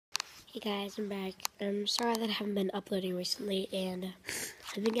Hey guys, I'm back. I'm sorry that I haven't been uploading recently, and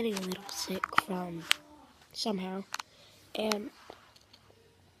I've been getting a little sick from somehow. And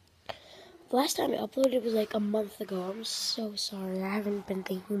the last time I uploaded was like a month ago. I'm so sorry. I haven't been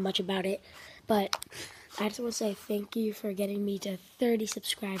thinking much about it, but I just want to say thank you for getting me to 30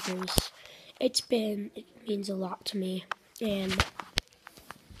 subscribers. It means a lot to me, and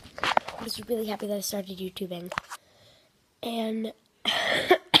I'm just really happy that I started YouTubing. And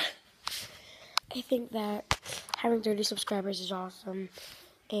I think that having 30 subscribers is awesome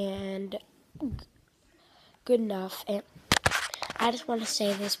and good enough. And I just want to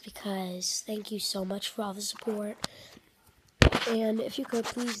say this because thank you so much for all the support. And if you could,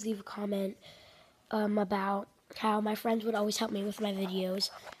 please leave a comment about how my friends would always help me with my videos,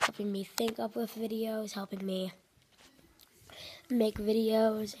 helping me think up with videos, helping me make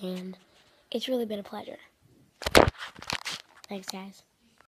videos, and it's really been a pleasure. Thanks, guys.